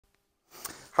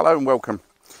Hello and welcome.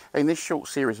 In this short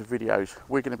series of videos,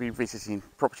 we're going to be visiting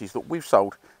properties that we've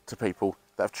sold to people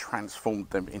that have transformed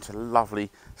them into lovely,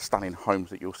 stunning homes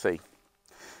that you'll see.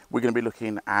 We're going to be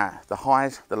looking at the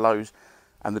highs, the lows,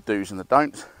 and the do's and the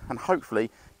don'ts, and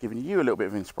hopefully giving you a little bit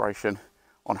of inspiration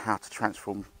on how to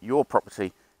transform your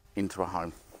property into a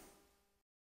home.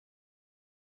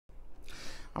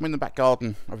 I'm in the back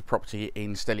garden of a property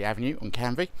in Steli Avenue on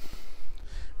Canvey.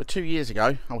 But 2 years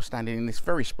ago, I was standing in this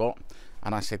very spot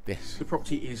and I said this: the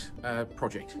property is a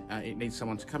project. It needs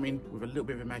someone to come in with a little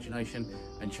bit of imagination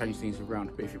and change things around.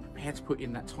 But if you're prepared to put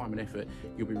in that time and effort,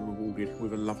 you'll be rewarded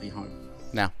with a lovely home.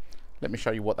 Now, let me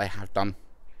show you what they have done.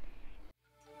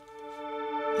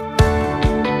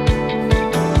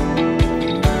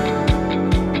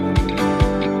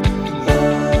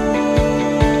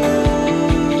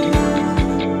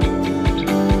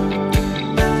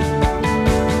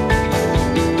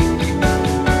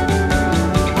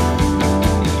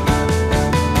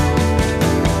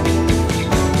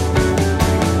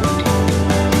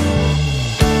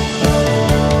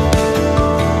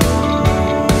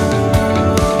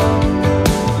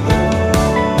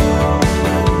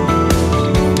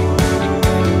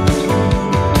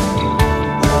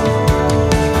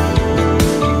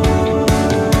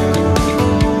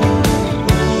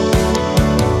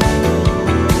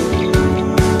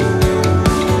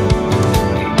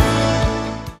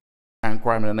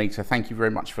 Graham and Anita, thank you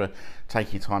very much for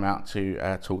taking time out to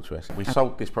talk to us. We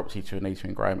sold this property to Anita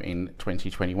and Graham in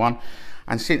 2021,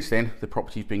 and since then the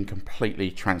property's been completely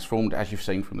transformed, as you've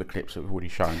seen from the clips that we've already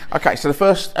shown. Okay, so the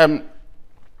first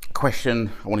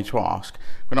question I wanted to ask,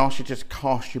 I'm going to ask you to just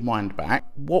cast your mind back.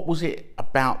 What was it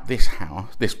about this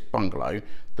house, this bungalow,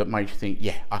 that made you think,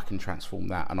 yeah, I can transform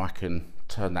that and I can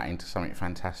turn that into something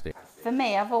fantastic? For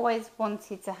me, I've always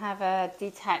wanted to have a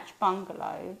detached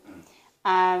bungalow.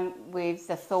 With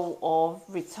the thought of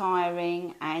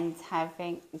retiring and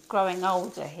growing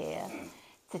older here,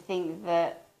 to think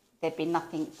that there'd be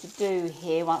nothing to do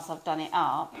here once I've done it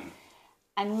up.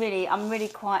 And really, I'm really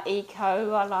quite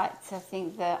eco. I like to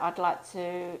think that I'd like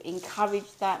to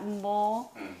encourage that more,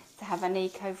 to have an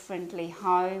eco-friendly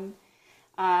home.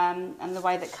 And the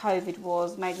way that COVID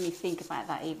was made me think about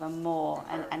that even more,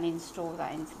 and install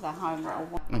that into the home that I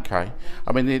want. Okay.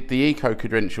 I mean, the eco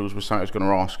credentials was something I was going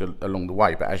to ask along the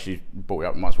way, but as you brought it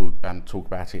up, we might as well talk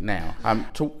about it now.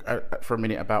 Talk for a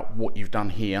minute about what you've done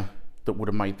here that would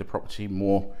have made the property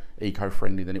more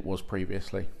eco-friendly than it was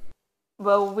previously.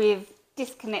 Well, we've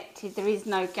disconnected. There is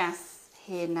no gas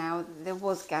here now. There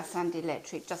was gas and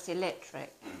electric, just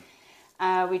electric.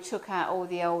 We took out all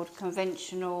the old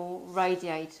conventional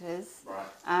radiators,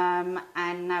 and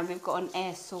now we've got an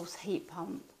air source heat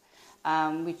pump,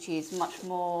 which is much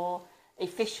more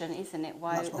efficient, isn't it?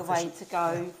 The way to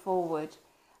go forward.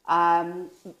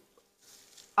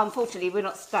 Unfortunately, we're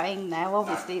not staying now,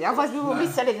 obviously, otherwise we will be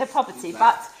selling the property,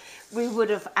 but we would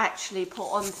have actually put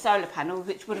on solar panels,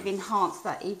 which would have enhanced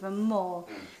that even more.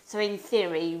 So in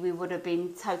theory, we would have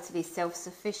been totally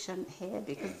self-sufficient here,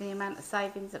 because the amount of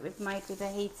savings that we've made with the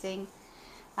heating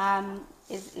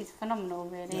is phenomenal,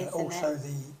 really, yeah, isn't also it?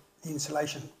 the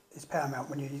insulation is paramount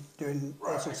when you're doing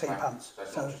air source heat pumps. So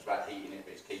it's not just about heating it,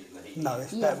 but it's keeping the heat. No,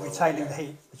 it's about retaining the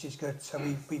heat, which is good. So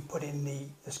we put in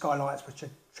the skylights, which are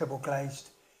triple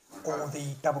glazed, or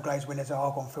the double glazed windows are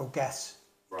argon-filled gas.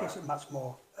 Gives it much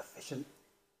more efficient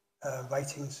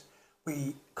ratings.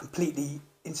 We completely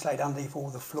insulate underneath all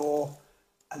the floor,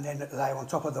 and then lay on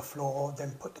top of the floor,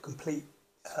 then put the complete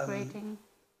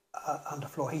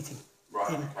underfloor heating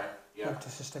in, water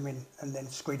system in, and then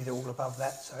screeded it all above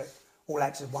that, so it all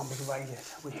acts as one big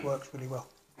radius, which works really well.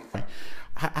 Okay.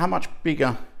 How much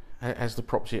bigger has the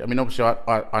property? I mean, obviously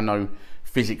I know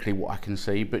physically what I can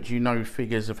see, but do you know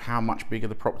figures of how much bigger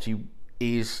the property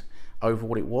is over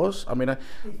what it was? I mean,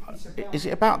 is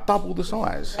it about double the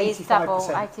size? It's double,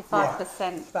 85%.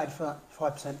 Yeah,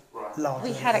 85% larger.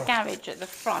 We had a garage at the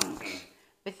front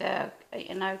with a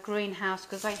greenhouse,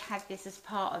 because they had this as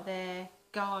part of their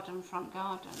front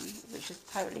garden, which is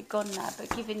totally gone now,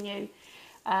 but giving you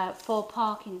 4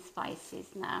 parking spaces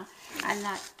now, and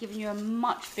that's giving you a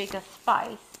much bigger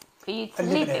space for you to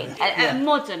live in, a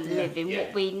modern living,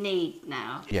 what we need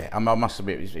now. Yeah, I must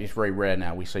admit, it's very rare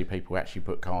now we see people actually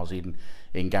put cars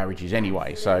in garages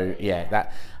anyway. So yeah,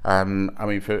 that I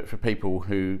mean, for people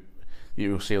who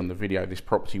you'll see on the video, this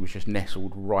property was just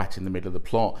nestled right in the middle of the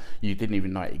plot. You didn't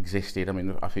even know it existed. I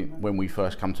mean, I think when we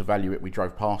first come to value it, we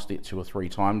drove past it 2 or 3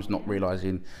 times, not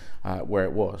realising where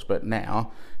it was. But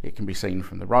now it can be seen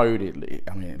from the road.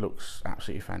 I mean, it looks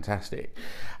absolutely fantastic.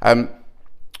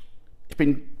 It's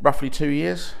been roughly 2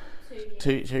 years.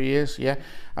 2 years, yeah.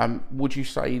 Would you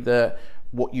say that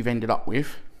what you've ended up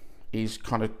with is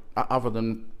kind of, other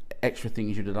than extra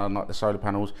things you'd have done like the solar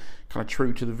panels, kind of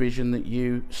true to the vision that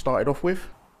you started off with?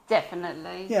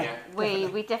 Definitely. Yeah,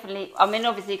 We definitely, I mean,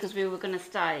 obviously because we were going to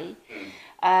stay,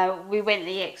 we went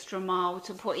the extra mile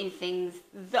to put in things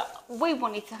that we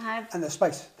wanted to have. And the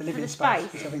space, the living the space,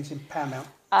 space. which I think is paramount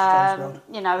to today's world.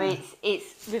 You know,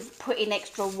 we've put in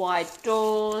extra wide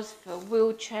doors for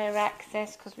wheelchair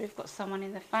access because we've got someone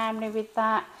in the family with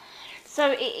that.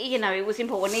 So, you know, it was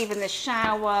important, even the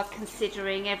shower,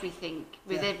 considering everything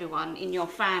with everyone in your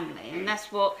family. And that's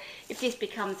what, if this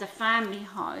becomes a family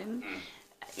home,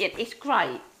 it's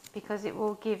great because it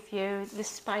will give you the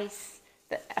space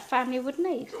that a family would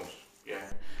need. Of course, yeah.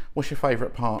 What's your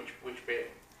favourite part? Which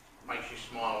bit makes you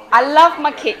smile? I love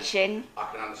my kitchen. I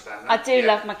can understand that. I do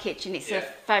love my kitchen. It's a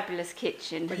fabulous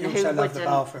kitchen. But you also love the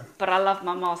bathroom. But I love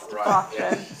my master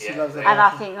bathroom. She loves the And I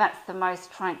bathroom. think that's the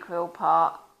most tranquil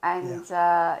part. And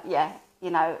you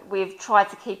know, we've tried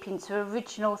to keep into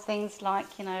original things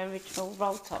like, you know, original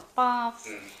roll top baths.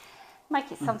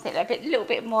 Make it something a little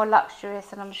bit more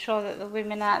luxurious, and I'm sure that the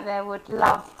women out there would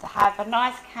love to have a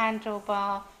nice candle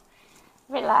bath,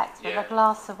 relax with a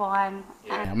glass of wine.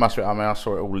 I must admit, I mean, I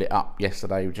saw it all lit up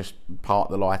yesterday with just part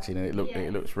of the lighting, and it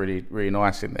looks really, really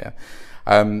nice in there.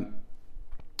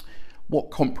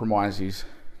 What compromises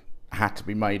had to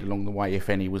be made along the way, if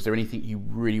any? Was there anything you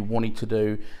really wanted to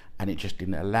do and it just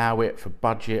didn't allow it for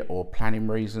budget or planning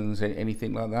reasons,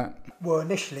 anything like that? Well,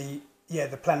 initially,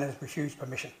 the planners refused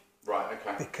permission. Right,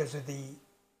 okay. Because of the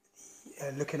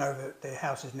looking over the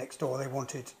houses next door, they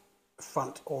wanted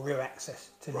front or rear access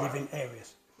to living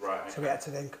areas. Right. So we had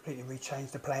to then completely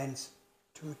rechange the plans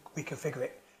to reconfigure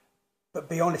it. But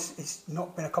be honest, it's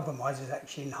not been a compromise. It's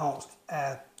actually enhanced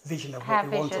our vision of what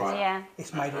we wanted. Yeah.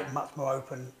 It's made it much more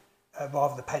open. Rather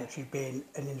than the pantry being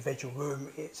an individual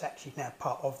room, it's actually now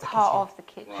part of the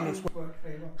kitchen. And it's worked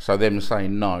very well. So them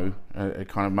saying no,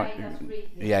 kind of,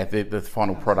 the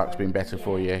final product's been better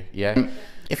for you. Yeah.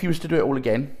 If you was to do it all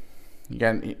again,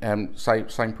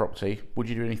 same property, would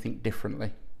you do anything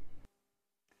differently?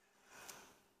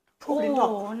 Probably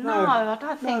not. No, I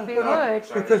don't think we would.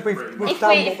 Because we've done what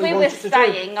we If we were wanted to do.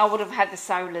 staying, I would have had the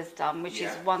solars done, which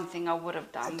is one thing I would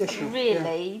have done. But Additional,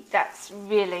 really, that's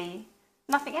really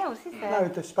nothing else, is there? No,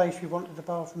 the space we wanted, the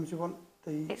bathrooms we want,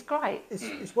 It's great.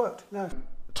 It's worked. No.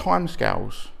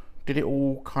 Timescales. Did it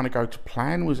all kind of go to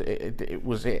plan? Was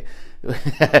it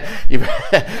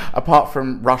apart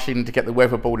from rushing to get the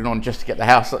weatherboarding on just to get the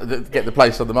house, get the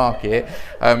place on the market?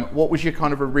 What was your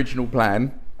kind of original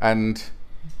plan, and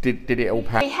did it all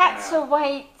pan? We had to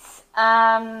wait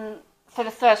for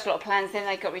the first lot of plans, then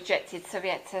they got rejected, so we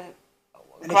had to.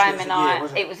 Graham and I,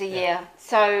 it was a year,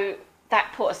 so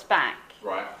that put us back.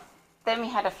 Right. Then we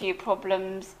had a few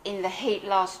problems in the heat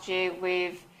last year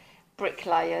with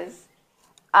bricklayers.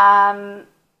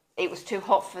 It was too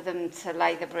hot for them to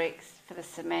lay the bricks for the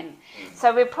cement.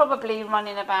 So we're probably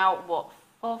running about, 4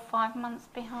 or 5 months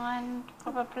behind,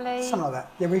 probably. Something like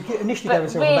that. Yeah, we initially But gave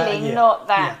ourselves about a really year. not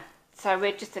that. So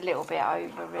we're just a little bit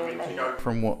over, really.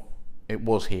 From what it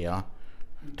was here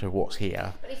to what's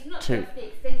here. But it's not just the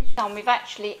extension. We've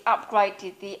actually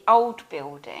upgraded the old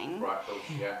building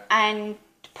and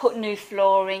put new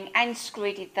flooring and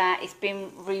screeded that. It's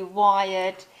been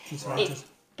rewired. It's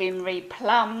been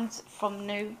replumbed from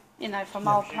new, from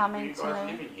old plumbing to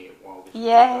new.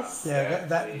 Yes. Yeah,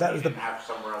 that was the. Have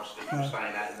somewhere else that you were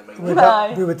staying at in the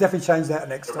meantime. We would definitely change that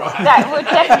next time. That would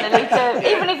definitely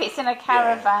do. Even if it's in a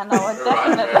caravan, I would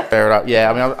definitely. Fair enough.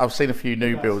 Yeah, I mean, I've seen a few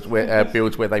new builds where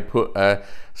they put a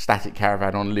static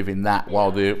caravan on, live in that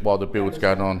while the build's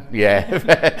going on.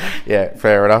 Yeah, yeah,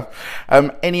 fair enough.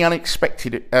 Any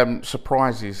unexpected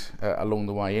surprises along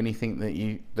the way? Anything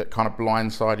that kind of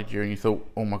blindsided you and you thought,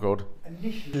 oh my god?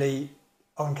 Initially,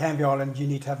 on Canvey Island, you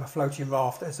need to have a floating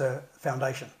raft as a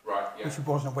foundation, which we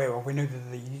wasn't aware of. We knew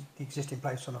that the existing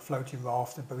place on a floating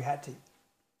raft, but we had to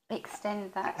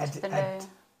extend that add to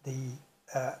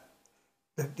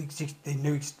the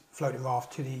new floating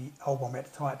raft to the old one. We had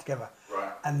to tie it together,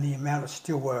 and the amount of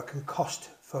steel work and cost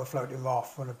for a floating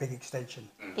raft for a big extension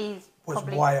was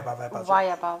way above our budget.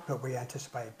 Way above what we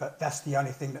anticipated. But that's the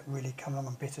only thing that really came along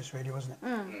and bit us, really, wasn't it?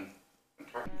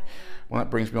 Okay. Well,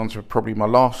 that brings me on to probably my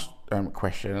last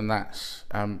question, and that's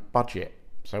budget.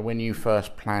 So when you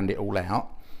first planned it all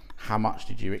out, how much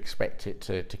did you expect it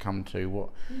to come to? What?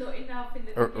 Not enough in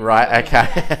the right. Okay.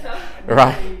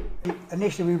 Right.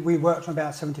 Initially, we worked on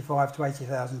about £75,000 to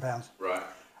 £80,000. Right.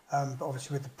 But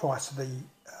obviously, with the price of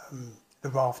the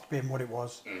raft being what it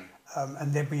was,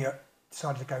 and then we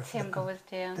decided to go for timber was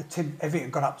dear. Everything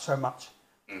had gone up so much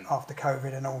after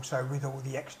COVID, and also with all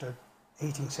the extra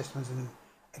heating systems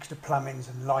extra plumbings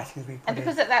and lightings we put And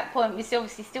because in. at that point we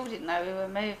obviously still didn't know we were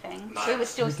moving, No. we were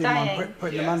still We didn't mind staying.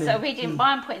 putting the money So in. we didn't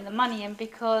mind putting the money in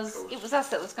because it was us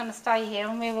that was going to stay here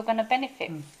and we were going to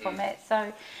benefit from it.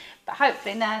 So, but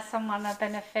hopefully now someone will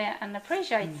benefit and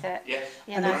appreciate it. Yes.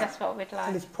 You And know, it's- that's what we'd And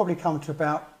like. it's probably come to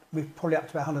about, we've probably up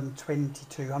to about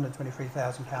 122,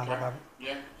 123,000 pounds Okay. above.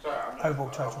 Yeah, so Overall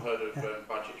I've total, heard of yeah.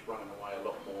 budgets running away a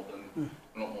lot more than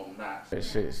that.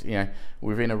 It's you know,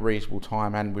 within a reasonable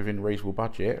time and within a reasonable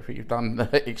budget, I think you've done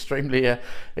extremely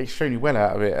well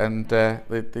out of it, and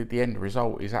the end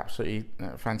result is absolutely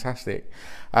fantastic.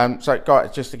 So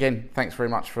guys, just again, thanks very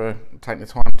much for taking the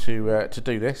time to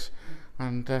do this,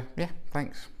 and yeah,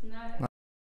 thanks. No.